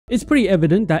It's pretty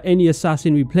evident that any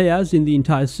assassin we play as in the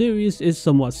entire series is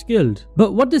somewhat skilled.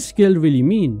 But what does skilled really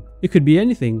mean? It could be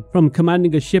anything, from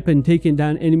commanding a ship and taking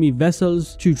down enemy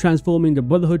vessels, to transforming the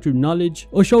Brotherhood through knowledge,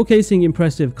 or showcasing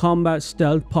impressive combat,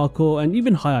 stealth, parkour, and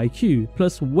even high IQ,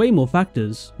 plus way more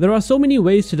factors. There are so many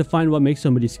ways to define what makes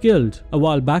somebody skilled. A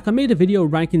while back I made a video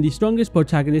ranking the strongest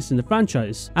protagonists in the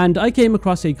franchise, and I came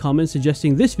across a comment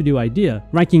suggesting this video idea,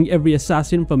 ranking every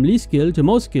assassin from least skilled to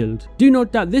most skilled. Do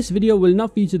note that this video will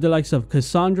not feature the likes of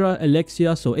Cassandra,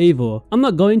 Alexios, or Eivor. I'm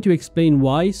not going to explain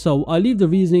why, so I'll leave the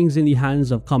reasonings in the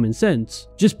hands of common sense.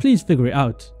 Just please figure it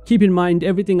out. Keep in mind,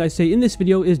 everything I say in this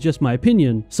video is just my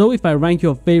opinion, so if I rank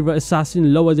your favorite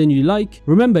assassin lower than you like,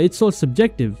 remember it's all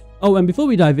subjective. Oh, and before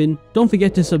we dive in, don't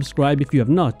forget to subscribe if you have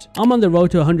not. I'm on the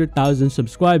road to 100,000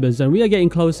 subscribers and we are getting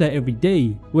closer every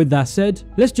day. With that said,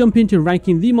 let's jump into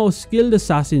ranking the most skilled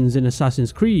assassins in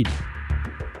Assassin's Creed.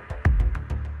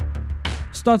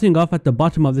 Starting off at the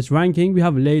bottom of this ranking, we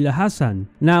have Layla Hassan.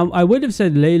 Now, I would have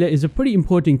said Layla is a pretty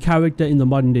important character in the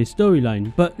modern day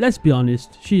storyline, but let's be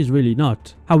honest, she is really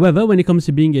not. However, when it comes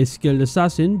to being a skilled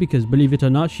assassin, because believe it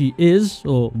or not, she is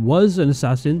or was an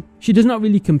assassin, she does not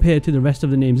really compare to the rest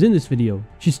of the names in this video.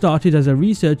 She started as a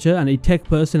researcher and a tech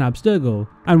person at Abstergo,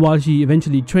 and while she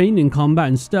eventually trained in combat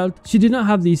and stealth, she did not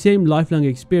have the same lifelong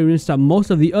experience that most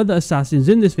of the other assassins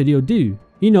in this video do.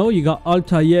 You know, you got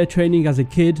Altair training as a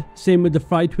kid, same with the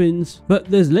Fry twins, but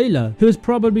there's Layla, who is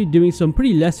probably doing some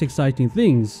pretty less exciting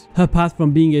things. Her path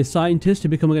from being a scientist to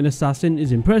becoming an assassin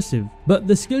is impressive, but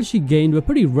the skills she gained were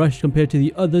pretty rushed compared to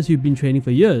the others who've been training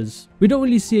for years. We don't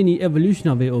really see any evolution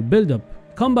of it or build up.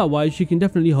 Combat wise, she can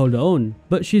definitely hold her own,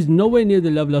 but she's nowhere near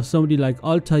the level of somebody like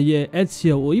Altair,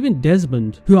 Ezio, or even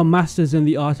Desmond, who are masters in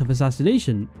the art of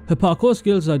assassination. Her parkour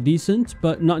skills are decent,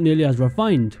 but not nearly as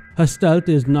refined. Her stealth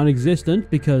is non-existent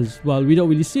because, well, we don't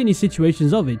really see any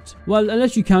situations of it. Well,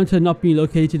 unless you count her not being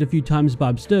located a few times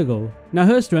by Abstergo. Now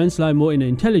her strengths lie more in her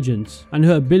intelligence, and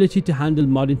her ability to handle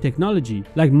modern technology,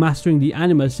 like mastering the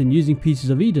Animus and using pieces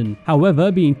of Eden.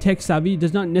 However, being tech savvy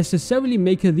does not necessarily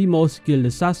make her the most skilled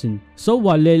assassin. So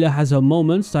while Layla has her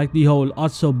moments like the whole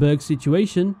Otso Berg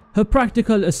situation, her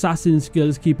practical assassin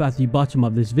skills keep at the bottom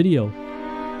of this video.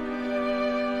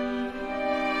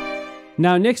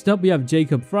 Now next up we have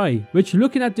Jacob Frye, which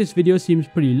looking at this video seems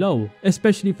pretty low,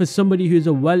 especially for somebody who is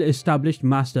a well-established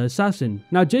master assassin.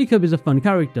 Now Jacob is a fun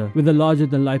character with a larger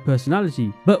than life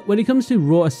personality, but when it comes to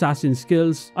raw assassin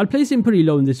skills, I'll place him pretty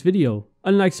low in this video.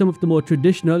 Unlike some of the more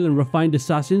traditional and refined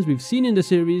assassins we've seen in the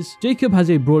series, Jacob has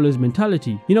a brawler's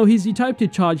mentality. You know, he's the type to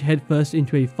charge headfirst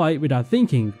into a fight without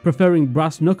thinking, preferring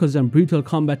brass knuckles and brutal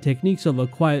combat techniques over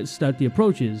quiet, stealthy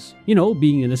approaches. You know,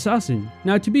 being an assassin.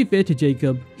 Now to be fair to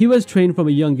Jacob, he was trained from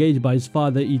a young age by his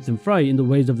father Ethan Frye in the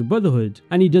ways of the Brotherhood,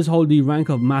 and he does hold the rank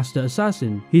of Master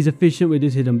Assassin. He's efficient with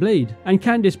his hidden blade, and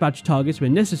can dispatch targets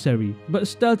when necessary, but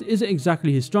stealth isn't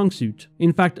exactly his strong suit.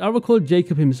 In fact, I recall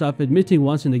Jacob himself admitting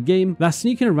once in the game that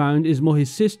sneaking around is more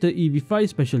his sister Evie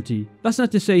Frye's specialty. That's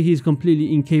not to say he's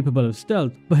completely incapable of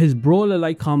stealth, but his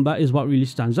brawler-like combat is what really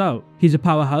stands out. He's a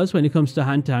powerhouse when it comes to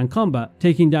hand-to-hand combat,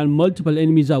 taking down multiple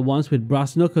enemies at once with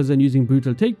brass knuckles and using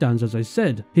brutal takedowns, as I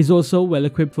said. He's also well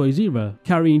equipped for his era,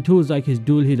 carrying tools like his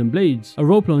dual hidden blades, a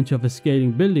rope launcher for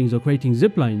scaling buildings or creating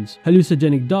ziplines,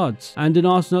 hallucinogenic darts, and an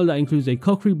arsenal that includes a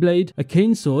cockery blade, a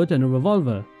cane sword, and a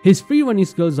revolver. His free running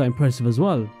skills are impressive as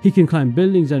well. He can climb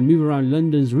buildings and move around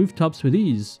London's rooftops with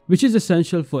ease, which is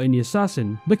essential for any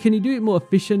assassin. But can he do it more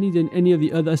efficiently than any of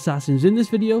the other assassins in this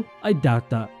video? I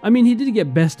doubt that. I mean, he did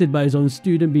get bested by his own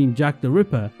student being Jack the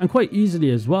Ripper, and quite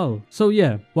easily as well. So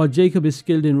yeah, while Jacob is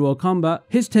skilled in raw combat,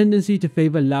 his tendency to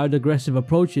favor loud aggressive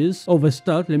approaches over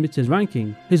stealth limits his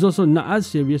ranking. He's also not as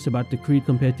serious about the creed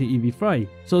compared to Evie Frye,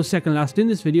 so second last in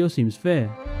this video seems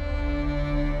fair.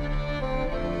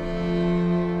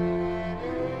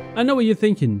 I know what you're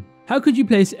thinking. How could you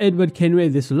place Edward Kenway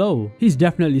this low? He's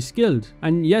definitely skilled,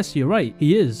 and yes, you're right,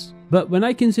 he is. But when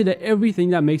I consider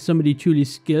everything that makes somebody truly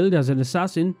skilled as an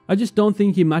assassin, I just don't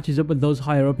think he matches up with those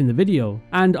higher up in the video.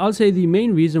 And I'll say the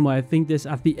main reason why I think this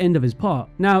at the end of his part.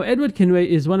 Now, Edward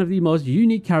Kenway is one of the most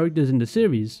unique characters in the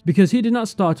series, because he did not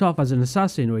start off as an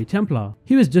assassin or a Templar.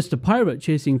 He was just a pirate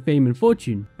chasing fame and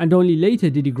fortune, and only later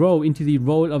did he grow into the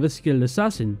role of a skilled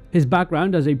assassin. His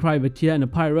background as a privateer and a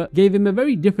pirate gave him a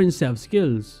very different set of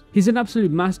skills. He's an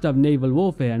absolute master of naval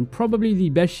warfare and probably the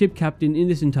best ship captain in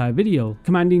this entire video,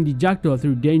 commanding the Jackdaw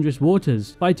through dangerous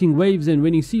waters. Fighting waves and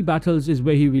winning sea battles is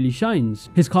where he really shines.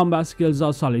 His combat skills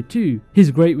are solid too. He's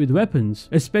great with weapons,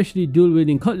 especially dual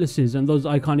wielding cutlasses and those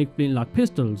iconic flintlock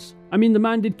pistols. I mean, the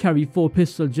man did carry 4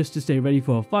 pistols just to stay ready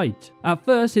for a fight. At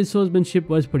first, his swordsmanship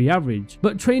was pretty average,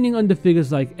 but training under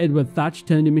figures like Edward Thatch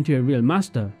turned him into a real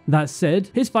master. That said,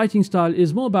 his fighting style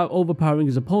is more about overpowering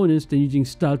his opponents than using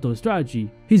stealth or strategy.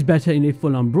 He's better in a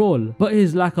full-on brawl, but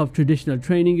his lack of traditional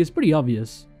training is pretty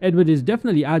obvious. Edward is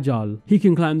definitely agile. He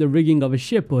can climb the rigging of a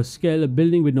ship or scale a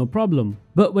building with no problem.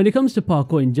 But when it comes to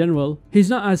parkour in general, he's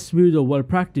not as smooth or well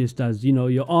practiced as, you know,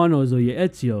 your Arnos or your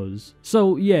Ezios.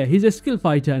 So yeah, he's a skilled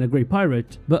fighter and a great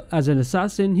pirate, but as an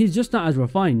assassin, he's just not as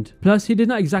refined. Plus, he did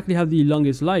not exactly have the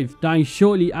longest life. Dying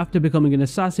shortly after becoming an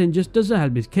assassin just doesn't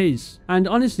help his case. And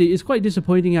honestly, it's quite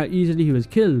disappointing how easily he was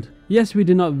killed. Yes, we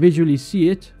did not visually see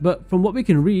it, but from what we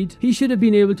can read, he should have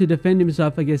been able to defend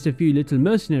himself against a few little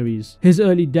mercenaries. His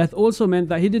early death also meant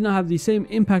that he did not have the same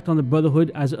impact on the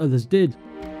Brotherhood as others did.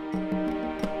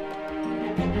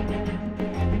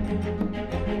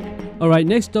 Alright,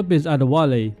 next up is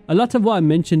Adewale. A lot of what I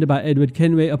mentioned about Edward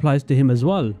Kenway applies to him as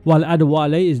well. While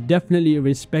Adewale is definitely a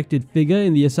respected figure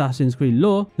in the Assassin's Creed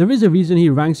lore, there is a reason he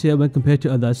ranks here when compared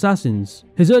to other assassins.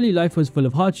 His early life was full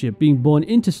of hardship, being born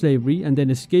into slavery and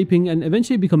then escaping and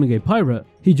eventually becoming a pirate.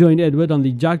 He joined Edward on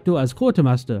the Jackdaw as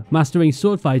quartermaster, mastering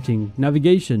sword fighting,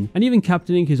 navigation, and even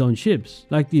captaining his own ships,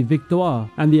 like the Victoire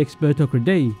and the Experto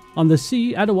Crede. On the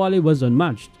sea, Adewale was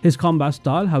unmatched. His combat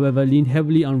style, however, leaned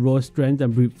heavily on raw strength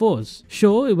and brute force.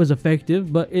 Sure, it was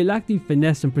effective, but it lacked the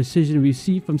finesse and precision we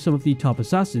see from some of the top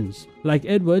assassins. Like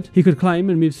Edward, he could climb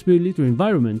and move smoothly through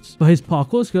environments, but his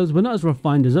parkour skills were not as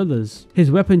refined as others.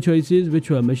 His weapon choices, which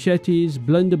were machetes,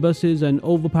 blunderbusses, and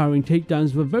overpowering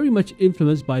takedowns, were very much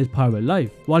influenced by his pirate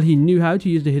life. While he knew how to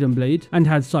use the hidden blade and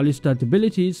had solid stealth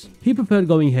abilities, he preferred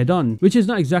going head-on, which is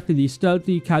not exactly the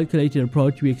stealthy, calculated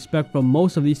approach we expect from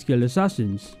most of these skilled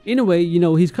assassins. In a way, you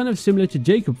know, he's kind of similar to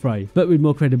Jacob Frye, but with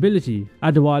more credibility.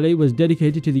 Adewale was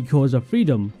dedicated to the cause of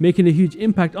freedom, making a huge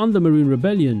impact on the Maroon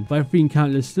Rebellion by freeing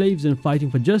countless slaves and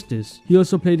fighting for justice. He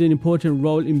also played an important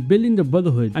role in building the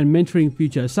Brotherhood and mentoring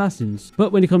future assassins,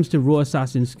 but when it comes to raw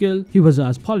assassin skill, he wasn't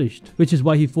as polished, which is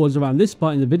why he falls around this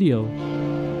spot in the video.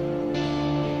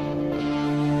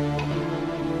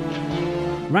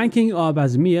 Ranking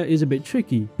Arbaz-Mia is a bit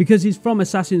tricky, because he's from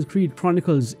Assassin's Creed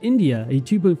Chronicles India, a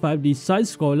 2.5D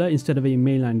side-scroller instead of a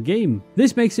mainland game.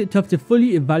 This makes it tough to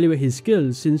fully evaluate his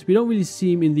skills since we don't really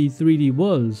see him in the 3D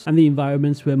worlds and the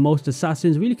environments where most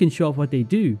assassins really can show off what they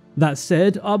do. That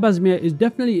said, Arbaz-Mia is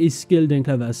definitely a skilled and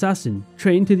clever assassin.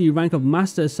 Trained to the rank of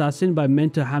Master Assassin by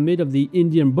Mentor Hamid of the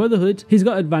Indian Brotherhood, he's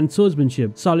got advanced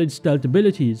swordsmanship, solid stealth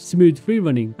abilities, smooth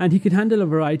freerunning, and he can handle a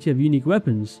variety of unique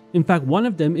weapons. In fact, one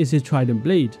of them is his trident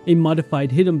blade, a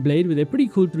modified hidden blade with a pretty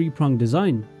cool 3-pronged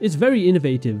design. It's very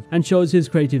innovative and shows his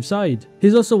creative side.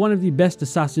 He's also one of the best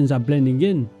assassins at blending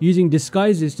in, using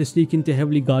disguises to sneak into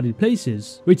heavily guarded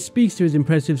places, which speaks to his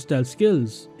impressive stealth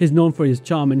skills. He's known for his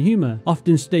charm and humor,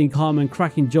 often staying calm and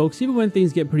cracking jokes even when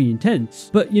things get pretty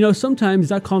intense. But you know, sometimes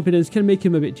that confidence can make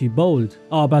him a bit too bold.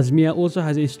 Arbaz-Mia also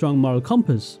has a strong moral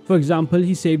compass. For example,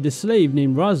 he saved a slave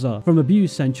named Raza from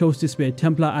abuse and chose to spare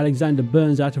Templar Alexander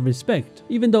Burns out of respect.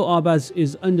 Even though Arbaz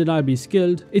is undeniably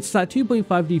skilled, it's that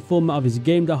 2.5D format of his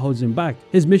game that holds him back.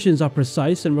 His missions are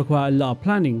precise and require a lot of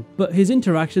planning, but his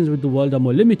interactions with the world are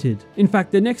more limited. In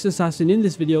fact, the next assassin in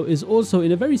this video is also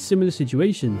in a very similar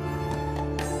situation.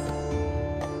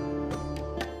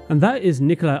 And that is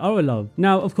Nikolai Orlov.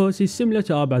 Now, of course, he's similar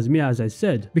to Arbaz-Mia as I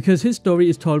said, because his story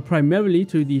is told primarily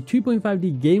through the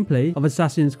 2.5D gameplay of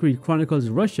Assassin's Creed Chronicles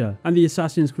Russia and the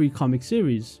Assassin's Creed comic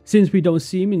series. Since we don't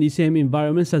see him in the same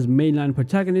environments as mainland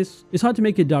protagonists, it's hard to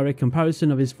make a direct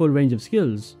comparison of his full range of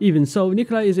skills. Even so,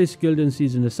 Nikolai is a skilled and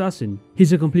seasoned assassin.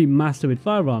 He's a complete master with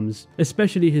firearms,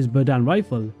 especially his Berdan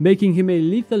rifle, making him a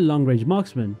lethal long-range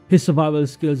marksman. His survival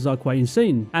skills are quite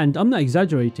insane, and I'm not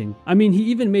exaggerating. I mean, he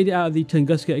even made it out of the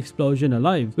Tunguska explosion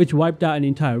alive, which wiped out an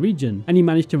entire region, and he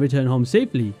managed to return home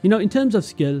safely. You know, in terms of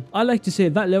skill, I like to say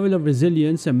that level of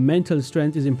resilience and mental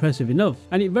strength is impressive enough,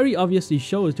 and it very obviously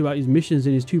shows throughout his missions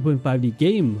in his 2.5D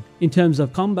game. In terms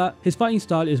of combat, his fighting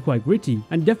style is quite gritty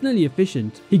and definitely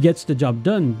efficient. He gets the job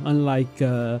done, unlike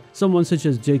someone such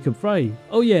as Jacob Frye.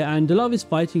 Oh yeah, and a lot of his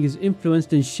fighting is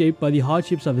influenced and shaped by the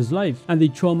hardships of his life and the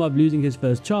trauma of losing his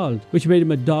first child, which made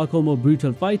him a darker, more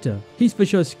brutal fighter. He's for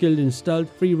sure skilled in stealth,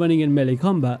 free running and melee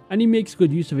combat, and he makes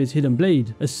good use of his hidden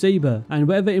blade, a saber, and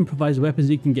whatever improvised weapons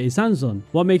he can get his hands on.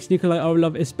 What makes Nikolai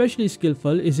Orlov especially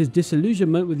skillful is his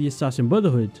disillusionment with the Assassin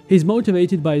Brotherhood. He's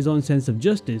motivated by his own sense of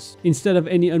justice, instead of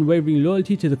any unwavering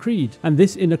loyalty to the creed, and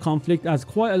this inner conflict adds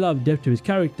quite a lot of depth to his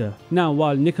character. Now,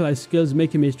 while Nikolai's skills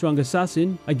make him a strong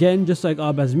assassin, again, just like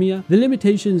Arbaz-Mia, the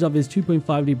limitations of his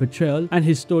 2.5D portrayal and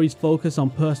his story's focus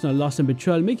on personal loss and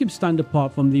betrayal make him stand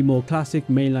apart from the more classic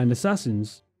mainline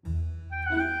assassins.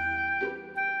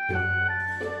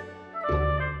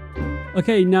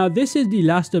 Okay, now this is the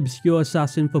last obscure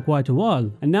assassin for quite a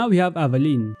while, and now we have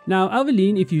Aveline. Now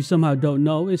Aveline, if you somehow don't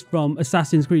know, is from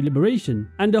Assassin's Creed Liberation,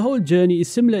 and the whole journey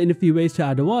is similar in a few ways to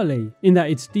Adewale, in that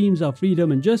its themes are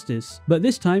freedom and justice, but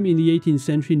this time in the 18th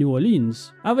century New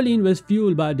Orleans. Aveline was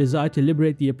fueled by a desire to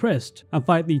liberate the oppressed, and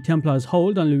fight the Templars'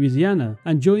 hold on Louisiana,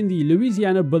 and join the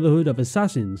Louisiana Brotherhood of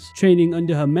Assassins, training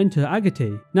under her mentor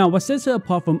Agathe. Now what sets her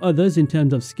apart from others in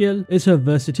terms of skill is her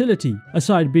versatility.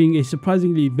 Aside being a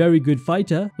surprisingly very good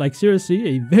fighter, like seriously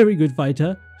a very good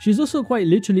fighter, she's also quite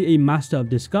literally a master of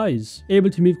disguise, able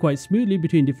to move quite smoothly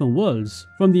between different worlds,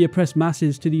 from the oppressed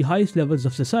masses to the highest levels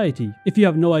of society. If you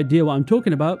have no idea what I'm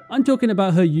talking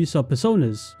about her use of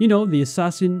personas. You know, the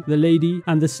assassin, the lady,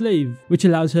 and the slave, which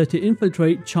allows her to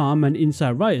infiltrate, charm, and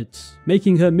incite riots,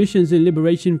 making her missions in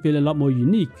Liberation feel a lot more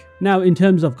unique. Now, in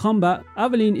terms of combat,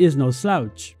 Aveline is no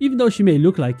slouch, even though she may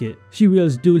look like it. She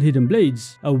wields dual hidden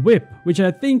blades, a whip, which I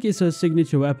think is her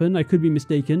signature weapon, I could be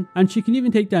mistaken, and she can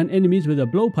even take down enemies with a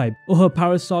blowpipe, or her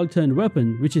parasol turned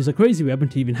weapon, which is a crazy weapon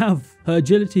to even have. Her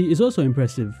agility is also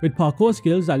impressive, with parkour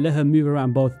skills that let her move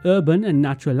around both urban and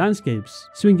natural landscapes,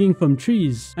 swinging from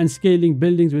trees and scaling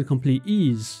buildings with complete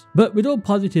ease. But with all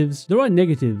positives, there are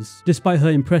negatives. Despite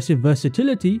her impressive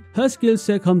versatility, her skill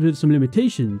set comes with some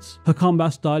limitations. Her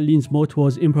combat style leans more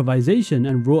towards improvisation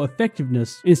and raw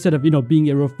effectiveness instead of, being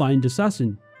a refined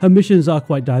assassin. Her missions are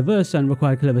quite diverse and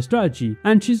require clever strategy,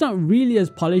 and she's not really as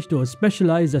polished or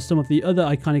specialized as some of the other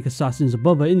iconic assassins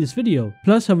above her in this video.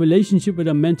 Plus, her relationship with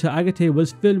her mentor Agathe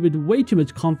was filled with way too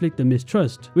much conflict and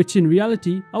mistrust, which in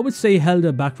reality, I would say held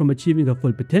her back from achieving her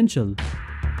full potential.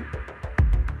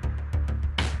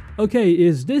 Okay,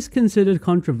 is this considered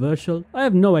controversial? I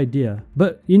have no idea,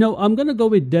 but I'm gonna go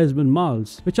with Desmond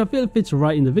Miles, which I feel fits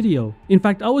right in the video. In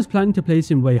fact, I was planning to place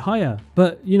him way higher,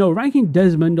 but ranking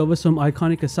Desmond over some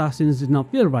iconic assassins did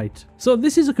not feel right. So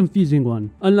this is a confusing one.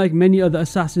 Unlike many other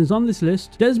assassins on this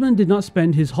list, Desmond did not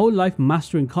spend his whole life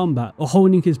mastering combat or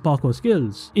honing his parkour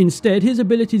skills. Instead, his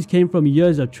abilities came from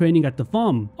years of training at the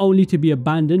farm, only to be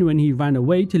abandoned when he ran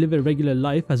away to live a regular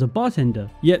life as a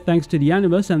bartender. Yet thanks to the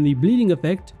animus and the bleeding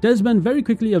effect, Desmond very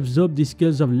quickly absorbed the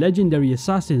skills of legendary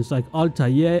assassins like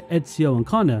Altair, Ezio, and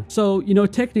Connor. So,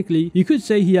 technically, you could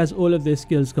say he has all of their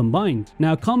skills combined.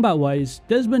 Now, combat-wise,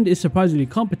 Desmond is surprisingly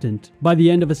competent. By the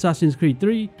end of Assassin's Creed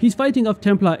 3, he's fighting off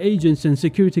Templar agents and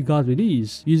security guards with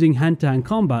ease, using hand-to-hand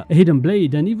combat, a hidden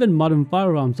blade, and even modern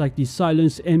firearms like the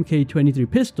silenced MK23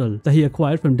 pistol that he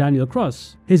acquired from Daniel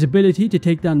Cross. His ability to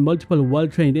take down multiple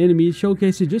well-trained enemies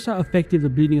showcases just how effective the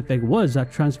bleeding effect was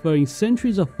at transferring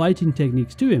centuries of fighting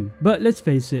techniques to him. But let's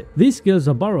face it, these skills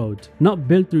are borrowed, not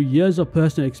built through years of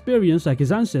personal experience like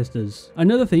his ancestors.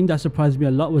 Another thing that surprised me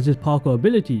a lot was his parkour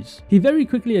abilities. He very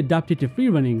quickly adapted to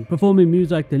freerunning, performing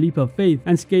moves like the Leap of Faith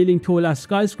and scaling tall-ass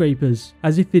skyscrapers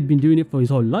as if he'd been doing it for his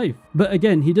whole life. But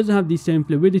again, he doesn't have the same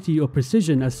fluidity or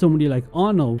precision as somebody like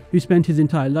Arno, who spent his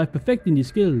entire life perfecting these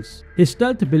skills. His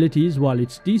stealth abilities, while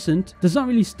it's decent, does not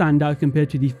really stand out compared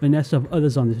to the finesse of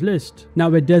others on this list. Now,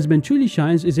 where Desmond truly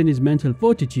shines is in his mental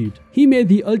fortitude. He made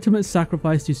the ultimate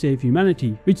sacrifice to save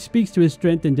humanity, which speaks to his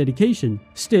strength and dedication.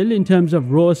 Still, in terms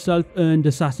of raw self-earned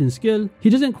assassin skill, he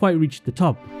doesn't quite reach the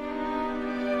top.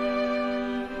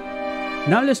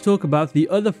 Now let's talk about the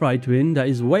other Fry twin that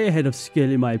is way ahead of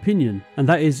skill in my opinion, and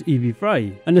that is Evie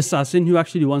Fry, an assassin who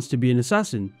actually wants to be an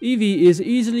assassin. Evie is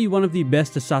easily one of the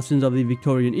best assassins of the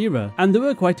Victorian era, and there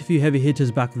were quite a few heavy hitters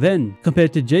back then.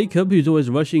 Compared to Jacob, who's always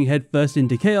rushing headfirst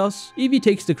into chaos, Evie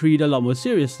takes the creed a lot more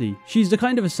seriously. She's the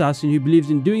kind of assassin who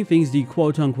believes in doing things the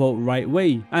quote-unquote right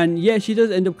way, and yeah, she does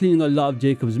end up cleaning a lot of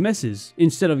Jacob's messes.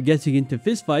 Instead of getting into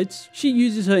fistfights, she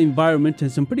uses her environment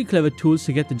and some pretty clever tools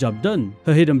to get the job done.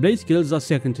 Her hidden blade skills are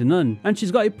second to none, and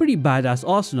she's got a pretty badass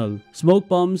arsenal. Smoke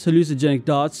bombs, hallucinogenic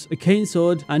darts, a cane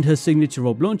sword, and her signature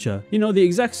rope launcher. The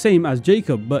exact same as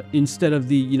Jacob, but instead of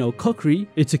the, cockery,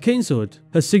 it's a cane sword.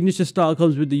 Her signature style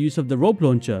comes with the use of the rope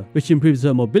launcher, which improves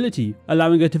her mobility,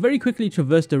 allowing her to very quickly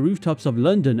traverse the rooftops of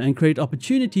London and create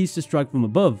opportunities to strike from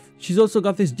above. She's also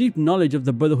got this deep knowledge of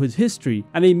the Brotherhood's history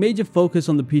and a major focus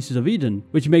on the Pieces of Eden,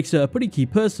 which makes her a pretty key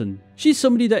person. She's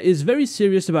somebody that is very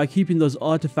serious about keeping those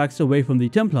artifacts away from the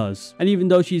Templars, and even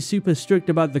though she's super strict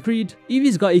about the creed,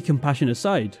 Evie's got a compassionate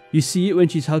side. You see it when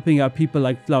she's helping out people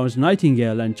like Florence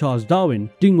Nightingale and Charles Darwin,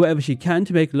 doing whatever she can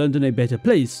to make London a better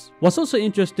place. What's also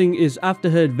interesting is after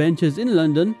her adventures in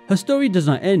London, her story does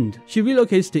not end. She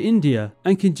relocates to India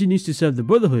and continues to serve the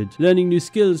Brotherhood, learning new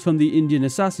skills from the Indian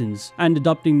assassins and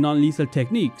adopting non-lethal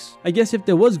techniques. I guess if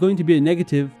there was going to be a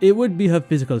negative, it would be her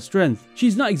physical strength.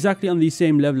 She's not exactly on the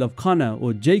same level of Connor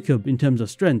or Jacob in terms of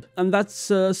strength, and that's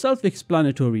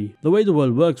self-explanatory, the way the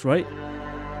world works, right?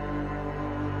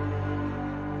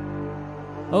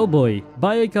 Oh boy,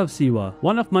 Bayek of Siwa,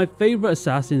 one of my favorite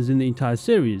assassins in the entire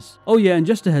series. Oh yeah, and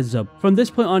just a heads up, from this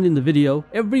point on in the video,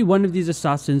 every one of these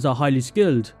assassins are highly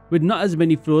skilled, with not as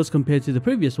many flaws compared to the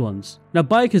previous ones. Now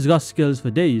Bayek has got skills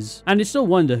for days, and it's no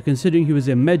wonder considering he was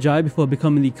a Magi before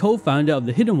becoming the co-founder of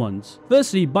the Hidden Ones.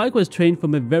 Firstly, Bayek was trained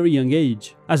from a very young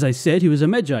age. As I said, he was a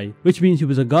Magi, which means he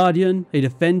was a guardian, a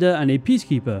defender, and a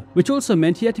peacekeeper, which also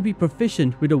meant he had to be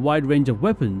proficient with a wide range of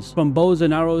weapons, from bows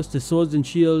and arrows to swords and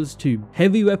shields to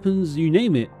heavy weapons, you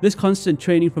name it. This constant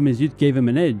training from his youth gave him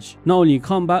an edge, not only in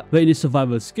combat, but in his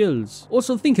survival skills.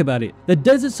 Also think about it, the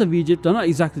deserts of Egypt are not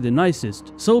exactly the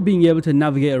nicest, so being able to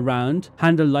navigate around,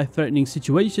 handle life-threatening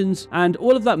situations, and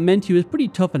all of that meant he was pretty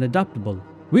tough and adaptable.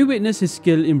 We witness his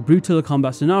skill in brutal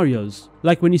combat scenarios,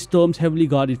 like when he storms heavily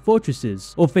guarded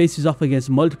fortresses, or faces off against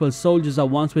multiple soldiers at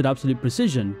once with absolute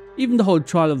precision. Even the whole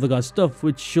Trial of the God stuff,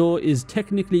 which sure is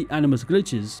technically animus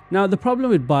glitches. Now the problem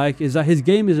with Bayek is that his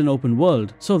game is an open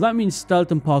world, so that means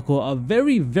stealth and parkour are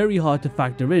very hard to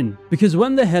factor in, because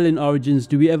when the hell in Origins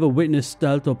do we ever witness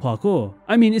stealth or parkour?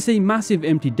 I mean, it's a massive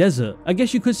empty desert. I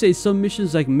guess you could say some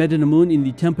missions like Medina Moon in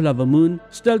the Temple of Amun,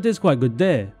 stealth is quite good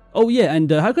there. Oh yeah, and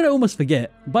how could I almost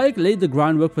forget, Bayek laid the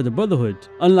groundwork for the Brotherhood.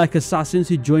 Unlike assassins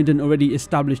who joined an already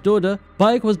established order,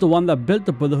 Bayek was the one that built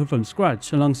the Brotherhood from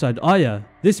scratch alongside Aya.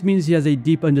 This means he has a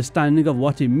deep understanding of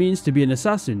what it means to be an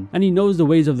assassin, and he knows the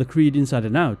ways of the creed inside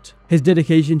and out. His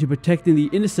dedication to protecting the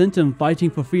innocent and fighting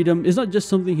for freedom is not just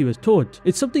something he was taught,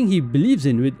 it's something he believes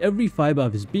in with every fiber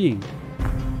of his being.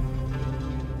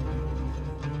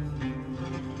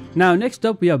 Now next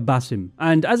up we have Basim,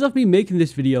 and as of me making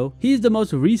this video, he is the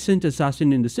most recent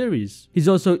assassin in the series. He's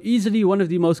also easily one of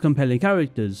the most compelling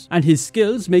characters, and his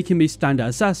skills make him a standout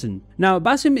assassin. Now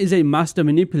Basim is a master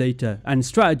manipulator and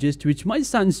strategist, which might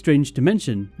sound strange to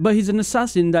mention, but he's an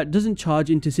assassin that doesn't charge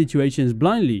into situations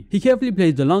blindly. He carefully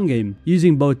plays the long game,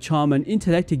 using both charm and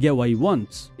intellect to get what he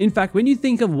wants. In fact, when you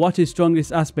think of what his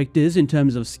strongest aspect is in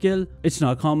terms of skill, it's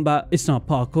not combat, it's not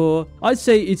parkour, I'd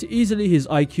say it's easily his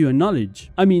IQ and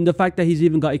knowledge. I mean, the fact that he's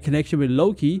even got a connection with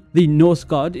Loki, the Norse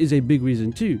god, is a big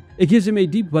reason too. It gives him a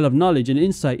deep well of knowledge and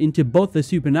insight into both the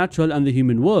supernatural and the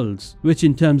human worlds, which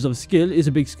in terms of skill is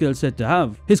a big skill set to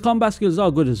have. His combat skills are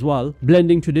good as well,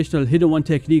 blending traditional Hidden One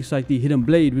techniques like the Hidden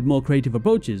Blade with more creative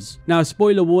approaches. Now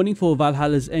spoiler warning for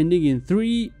Valhalla's ending in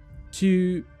 3,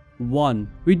 2,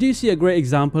 1. We do see a great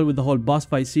example with the whole boss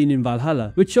fight scene in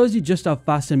Valhalla, which shows you just how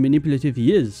fast and manipulative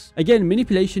he is. Again,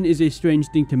 manipulation is a strange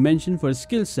thing to mention for a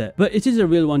skill set, but it is a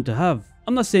real one to have.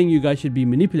 I'm not saying you guys should be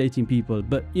manipulating people,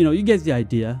 but you know, you get the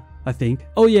idea, I think.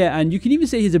 Oh yeah, and you can even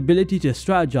say his ability to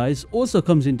strategize also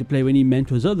comes into play when he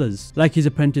mentors others, like his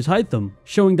apprentice Hytham,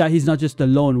 showing that he's not just a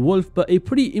lone wolf, but a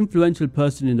pretty influential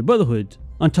person in the Brotherhood.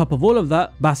 On top of all of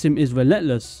that, Basim is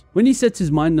relentless. When he sets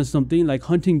his mind on something like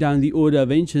hunting down the Order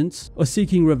of Ancients or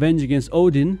seeking revenge against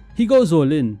Odin, he goes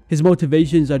all in. His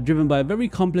motivations are driven by a very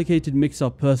complicated mix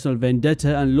of personal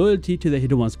vendetta and loyalty to the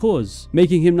Hidden One's cause,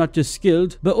 making him not just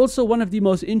skilled, but also one of the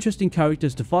most interesting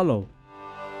characters to follow.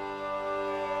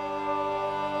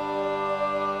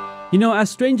 You know, as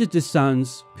strange as this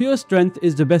sounds, pure strength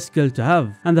is the best skill to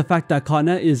have, and the fact that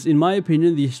Connor is, in my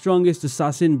opinion, the strongest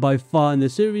assassin by far in the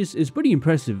series is pretty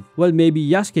impressive. Well, maybe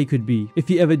Yasuke could be, if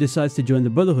he ever decides to join the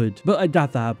Brotherhood, but I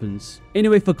doubt that happens.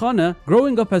 Anyway, for Connor,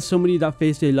 growing up as somebody that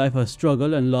faced a life of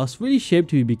struggle and loss really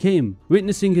shaped who he became.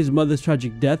 Witnessing his mother's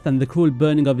tragic death and the cruel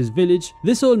burning of his village,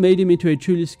 this all made him into a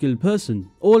truly skilled person.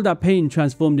 All that pain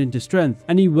transformed into strength,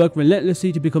 and he worked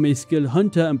relentlessly to become a skilled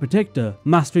hunter and protector,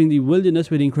 mastering the wilderness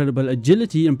with incredible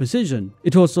agility and precision.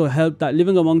 It also helped that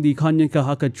living among the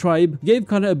Kanyankahaka tribe gave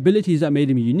Connor abilities that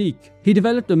made him unique. He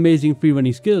developed amazing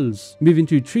free-running skills, moving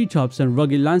through treetops and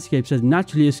rugged landscapes as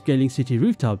naturally as scaling city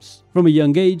rooftops. From a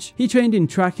young age, he trained in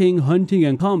tracking, hunting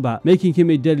and combat, making him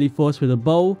a deadly force with a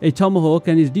bow, a tomahawk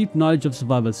and his deep knowledge of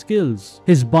survival skills.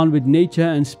 His bond with nature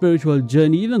and spiritual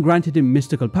journey even granted him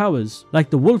mystical powers, like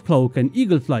the wolf cloak and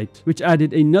eagle flight, which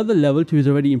added another level to his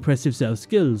already impressive set of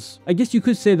skills. I guess you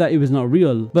could say that it was not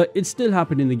real, but it still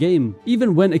happened in the game.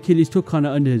 Even when Achilles took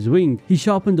Connor under his wing, he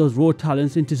sharpened those raw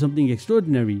talents into something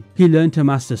extraordinary. He learned to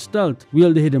master stealth,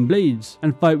 wield the hidden blades,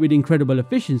 and fight with incredible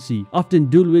efficiency, often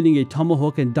dual-wielding a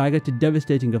tomahawk and dagger to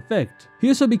devastating effect. He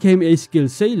also became a skilled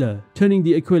sailor, turning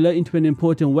the Aquila into an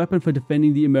important weapon for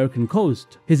defending the American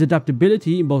coast. His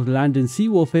adaptability in both land and sea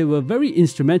warfare were very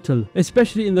instrumental,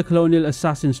 especially in the colonial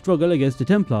assassin struggle against the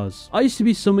Templars. I used to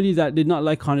be somebody that did not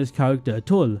like Connor's character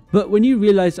at all, but when you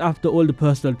realize after all the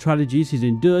personal tragedies he's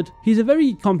endured, he's a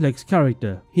very complex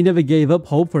character. He never gave up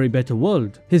hope for a better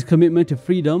world. His commitment to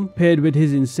freedom, paired with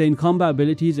his insane combat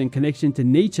abilities and connection to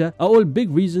nature, are all big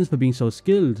reasons for being so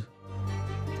skilled.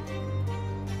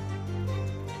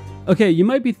 Okay, you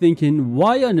might be thinking,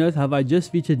 why on earth have I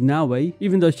just featured Nawe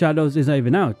even though Shadows is not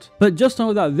even out? But just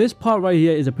know that this part right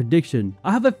here is a prediction.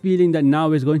 I have a feeling that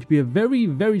Nawe is going to be a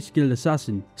very skilled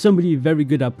assassin. Somebody very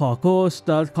good at parkour,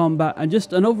 stealth combat, and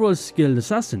just an overall skilled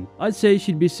assassin. I'd say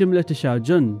she'd be similar to Xiao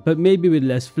Jun, but maybe with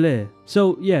less flair.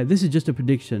 So yeah, this is just a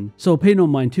prediction, so pay no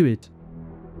mind to it.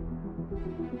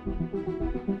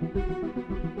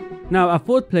 Now at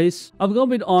 4th place, I've gone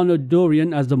with Arno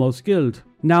Dorian as the most skilled.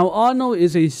 Now Arno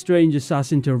is a strange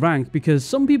assassin to rank because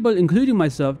some people, including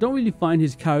myself, don't really find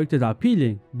his character that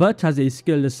appealing. But as a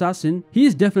skilled assassin, he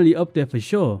is definitely up there for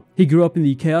sure. He grew up in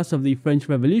the chaos of the French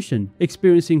Revolution,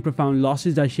 experiencing profound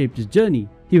losses that shaped his journey.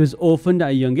 He was orphaned at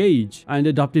a young age and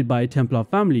adopted by a Templar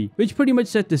family, which pretty much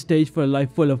set the stage for a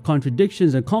life full of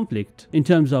contradictions and conflict. In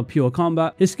terms of pure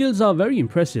combat, his skills are very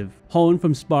impressive, honed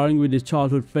from sparring with his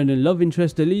childhood friend and love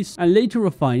interest Elise, and later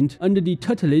refined under the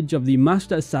tutelage of the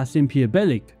master assassin Pierre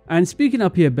Bellic. And speaking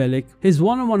of Pierre Bellic, his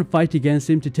one-on-one fight against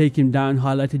him to take him down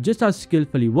highlighted just how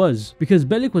skillful he was, because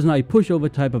Bellic was not a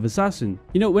pushover type of assassin.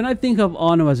 You know, when I think of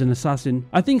Arno as an assassin,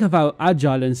 I think of how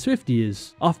agile and swift he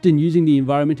is, often using the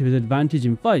environment to his advantage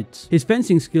in fights. His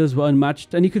fencing skills were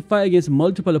unmatched and he could fight against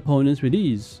multiple opponents with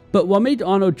ease. But what made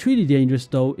Arno truly dangerous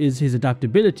though is his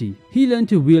adaptability. He learned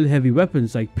to wield heavy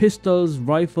weapons like pistols,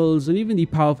 rifles, and even the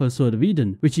powerful Sword of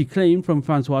Eden, which he claimed from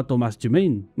Francois Thomas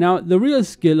Germain. Now, the real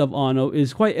skill of Arno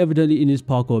is quite evidently in his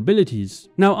parkour abilities.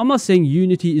 Now, I'm not saying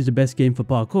Unity is the best game for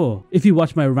parkour. If you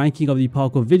watch my ranking of the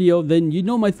parkour video, then you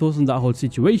know my thoughts on that whole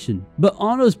situation. But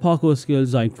Arno's parkour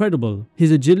skills are incredible.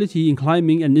 His agility in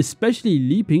climbing and especially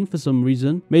leaping for some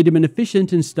reason made him an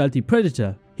efficient and stealthy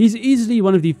predator. He's easily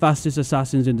one of the fastest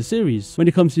assassins in the series when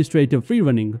it comes to straight up free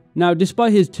running. Now,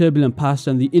 despite his turbulent past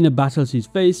and the inner battles he's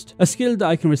faced, a skill that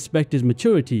I can respect is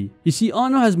maturity. You see,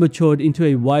 Arno has matured into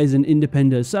a wise and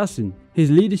independent assassin.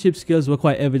 His leadership skills were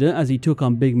quite evident as he took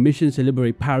on big missions to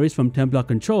liberate Paris from Templar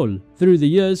control. Through the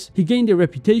years, he gained a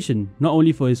reputation, not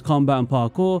only for his combat and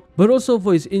parkour, but also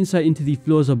for his insight into the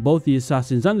flaws of both the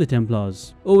assassins and the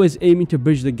Templars, always aiming to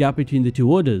bridge the gap between the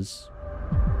two orders.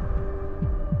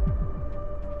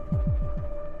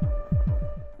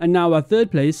 And now at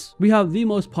 3rd place, we have the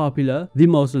most popular, the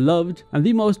most loved, and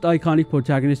the most iconic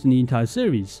protagonist in the entire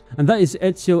series, and that is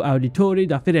Ezio Auditore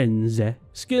da Firenze.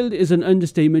 Skilled is an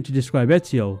understatement to describe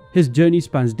Ezio. His journey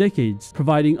spans decades,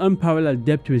 providing unparalleled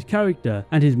depth to his character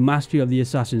and his mastery of the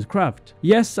assassin's craft.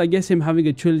 Yes, I guess him having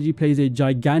a trilogy plays a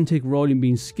gigantic role in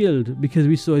being skilled because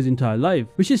we saw his entire life,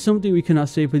 which is something we cannot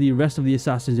say for the rest of the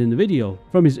assassins in the video.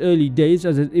 From his early days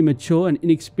as an immature and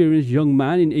inexperienced young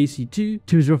man in AC2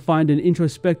 to his refined and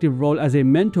introspective role as a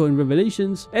mentor in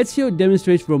Revelations, Ezio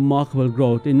demonstrates remarkable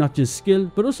growth in not just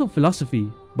skill but also philosophy.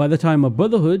 By the time of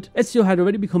Brotherhood, Ezio had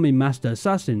already become a master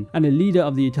assassin and a leader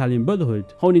of the Italian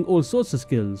Brotherhood, honing all sorts of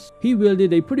skills. He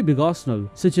wielded a pretty big arsenal,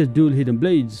 such as dual hidden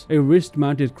blades, a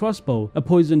wrist-mounted crossbow, a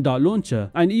poison dart launcher,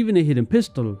 and even a hidden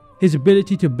pistol. His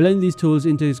ability to blend these tools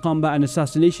into his combat and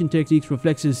assassination techniques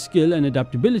reflects his skill and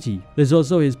adaptability. There's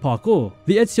also his parkour.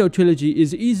 The Ezio trilogy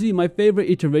is easily my favorite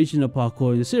iteration of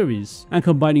parkour in the series, and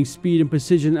combining speed and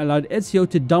precision allowed Ezio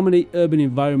to dominate urban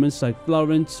environments like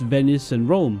Florence, Venice, and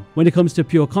Rome. When it comes to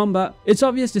pure combat, it's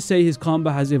obvious to say his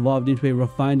combat has evolved into a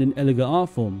refined and elegant art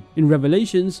form. In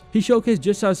Revelations, he showcased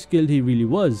just how skilled he really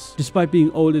was, despite being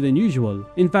older than usual.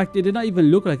 In fact, it did not even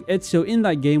look like Ezio in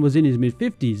that game was in his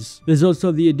mid-50s. There's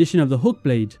also the addition of the hook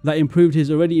blade that improved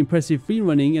his already impressive free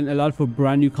running and allowed for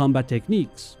brand new combat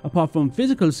techniques. Apart from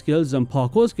physical skills and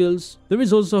parkour skills, there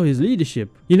is also his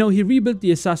leadership. You know, he rebuilt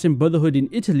the Assassin Brotherhood in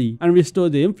Italy and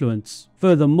restored their influence.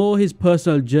 Furthermore, his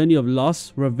personal journey of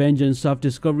loss, revenge, and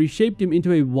self-discovery shaped him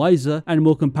into a wiser and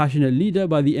more compassionate leader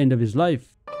by the end of his life.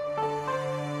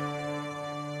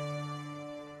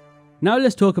 Now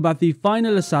let's talk about the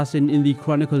final assassin in the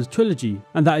Chronicles trilogy,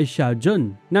 and that is Xiao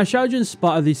Jun. Now Xiao Jun's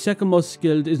spot as the second most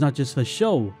skilled is not just for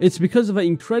show, it's because of her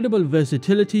incredible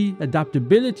versatility,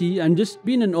 adaptability, and just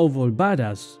being an overall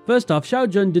badass. First off, Xiao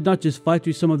Jun did not just fight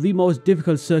through some of the most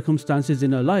difficult circumstances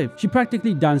in her life, she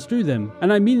practically danced through them,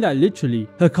 and I mean that literally.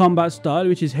 Her combat style,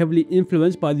 which is heavily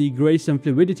influenced by the grace and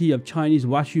fluidity of Chinese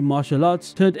Wushu martial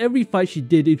arts, turned every fight she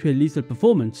did into a lethal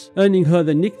performance, earning her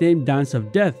the nickname Dance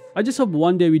of Death. I just hope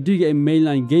one day we do get a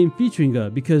mainline game featuring her,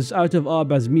 because out of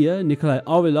Arbaz Mir, Nikolai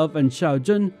Arilov, and Xiao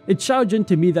Jun, it's Xiao Jun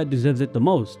to me that deserves it the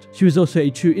most. She was also a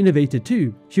true innovator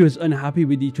too. She was unhappy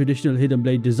with the traditional hidden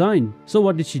blade design. So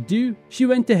what did she do? She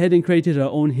went ahead and created her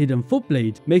own hidden foot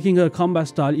blade, making her combat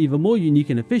style even more unique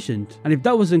and efficient. And if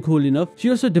that wasn't cool enough, she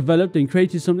also developed and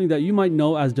created something that you might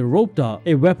know as the rope dart,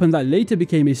 a weapon that later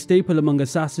became a staple among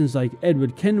assassins like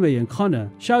Edward Kenway and Connor.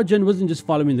 Xiao Jun wasn't just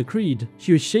following the creed,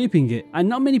 she was shaping it, and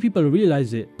not many people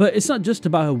realize it, but It's not just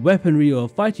about her weaponry or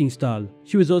fighting style,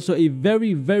 she was also a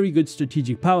very good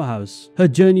strategic powerhouse. Her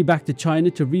journey back to China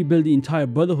to rebuild the entire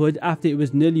Brotherhood after it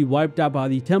was nearly wiped out by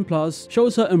the Templars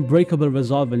shows her unbreakable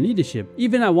resolve and leadership.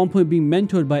 Even at one point being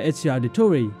mentored by Ezio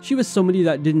Auditore, she was somebody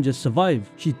that didn't just survive,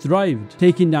 she thrived,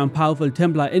 taking down powerful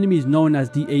Templar enemies known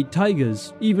as the Eight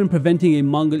Tigers, even preventing a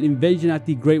Mongol invasion at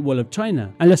the Great Wall of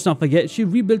China. And let's not forget, she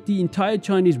rebuilt the entire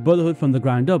Chinese Brotherhood from the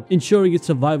ground up, ensuring its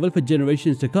survival for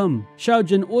generations to come. Xiao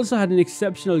Jun also had an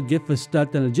exceptional gift for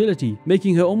stealth and agility,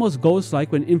 making her almost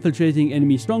ghost-like when infiltrating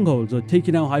enemy strongholds or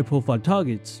taking out high-profile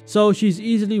targets. So she's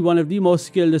easily one of the most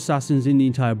skilled assassins in the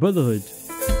entire Brotherhood.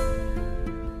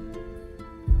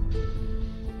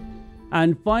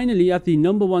 And finally, at the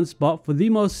 #1 spot for the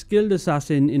most skilled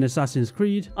assassin in Assassin's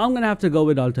Creed, I'm gonna have to go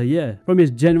with Altair. From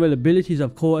his general abilities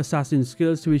of core assassin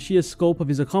skills to his sheer scope of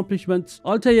his accomplishments,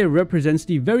 Altair represents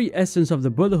the very essence of the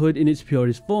Brotherhood in its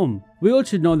purest form. We all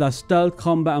should know that stealth,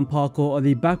 combat and parkour are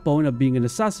the backbone of being an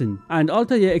assassin, and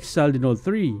Altair excelled in all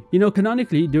three. You know,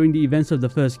 canonically, during the events of the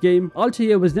first game,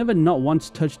 Altair was never not once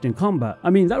touched in combat. I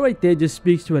mean, that right there just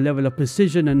speaks to a level of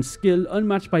precision and skill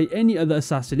unmatched by any other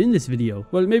assassin in this video.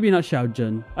 Well, maybe not Xiao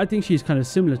Jun. I think she's kind of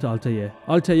similar to Altair.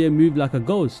 Altair moved like a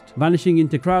ghost, vanishing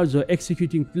into crowds or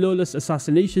executing flawless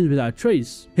assassinations without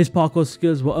trace. His parkour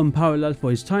skills were unparalleled for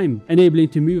his time, enabling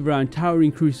to move around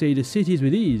towering Crusader cities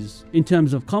with ease. In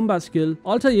terms of combat skill,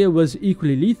 Altair was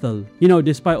equally lethal. You know,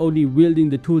 despite only wielding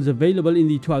the tools available in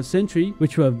the 12th century,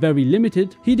 which were very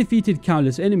limited, he defeated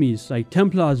countless enemies, like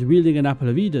Templars wielding an Apple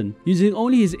of Eden, using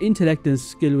only his intellect and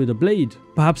skill with a blade.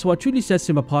 Perhaps what truly sets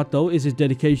him apart though is his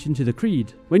dedication to the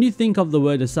creed. When you think of the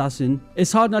word assassin,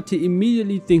 it's hard not to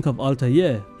immediately think of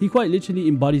Altair. He quite literally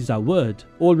embodies that word.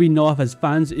 All we know of as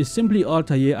fans is simply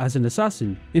Altair as an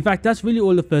assassin. In fact, that's really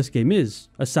all the first game is,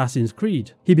 Assassin's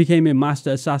Creed. He became a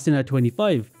master assassin at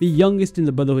 25, the youngest in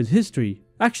the Brotherhood's history.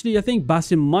 Actually, I think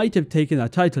Basim might have taken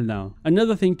that title now.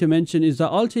 Another thing to mention is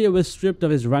that Altair was stripped of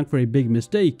his rank for a big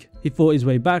mistake. He fought his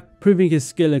way back, proving his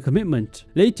skill and commitment.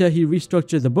 Later, he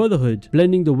restructured the Brotherhood,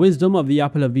 blending the wisdom of the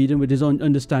Apple of Eden with his own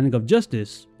understanding of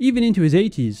justice. Even into his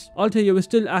 80s, Altair was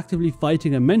still actively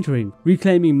fighting and mentoring,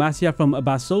 reclaiming Masya from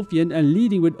Abbas Sophian and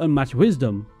leading with unmatched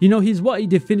wisdom. You know, he's what a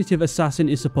definitive assassin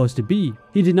is supposed to be.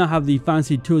 He did not have the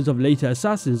fancy tools of later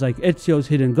assassins like Ezio's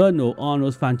hidden gun or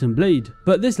Arno's phantom blade,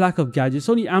 but this lack of gadgets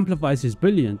only amplifies his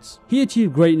brilliance. He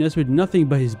achieved greatness with nothing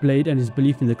but his blade and his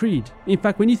belief in the creed. In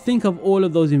fact, when you think of all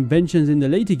of those inventions in the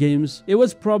later games, it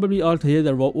was probably Altair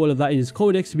that wrote all of that in his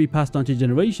codex to be passed on to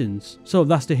generations. So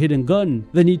that's the hidden gun,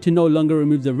 the need to no longer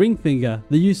remove the ring finger,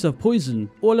 the use of poison,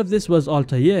 all of this was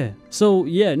Altair. So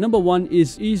yeah, #1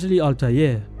 is easily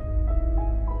Altair.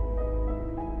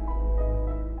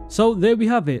 So there we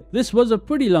have it. This was a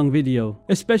pretty long video,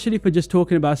 especially for just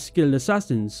talking about skilled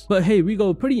assassins. But hey, we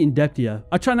go pretty in depth here.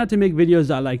 I try not to make videos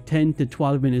that are like 10 to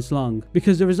 12 minutes long,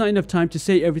 because there is not enough time to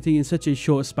say everything in such a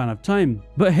short span of time.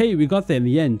 But hey, we got there in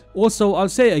the end. Also, I'll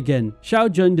say it again,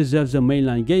 Xiao Jun deserves a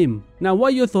mainline game. Now,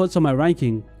 what are your thoughts on my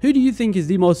ranking? Who do you think is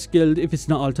the most skilled if it's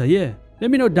not Altair?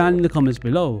 Let me know down in the comments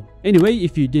below. Anyway,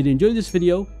 if you did enjoy this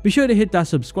video, be sure to hit that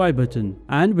subscribe button.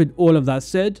 And with all of that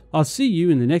said, I'll see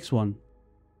you in the next one.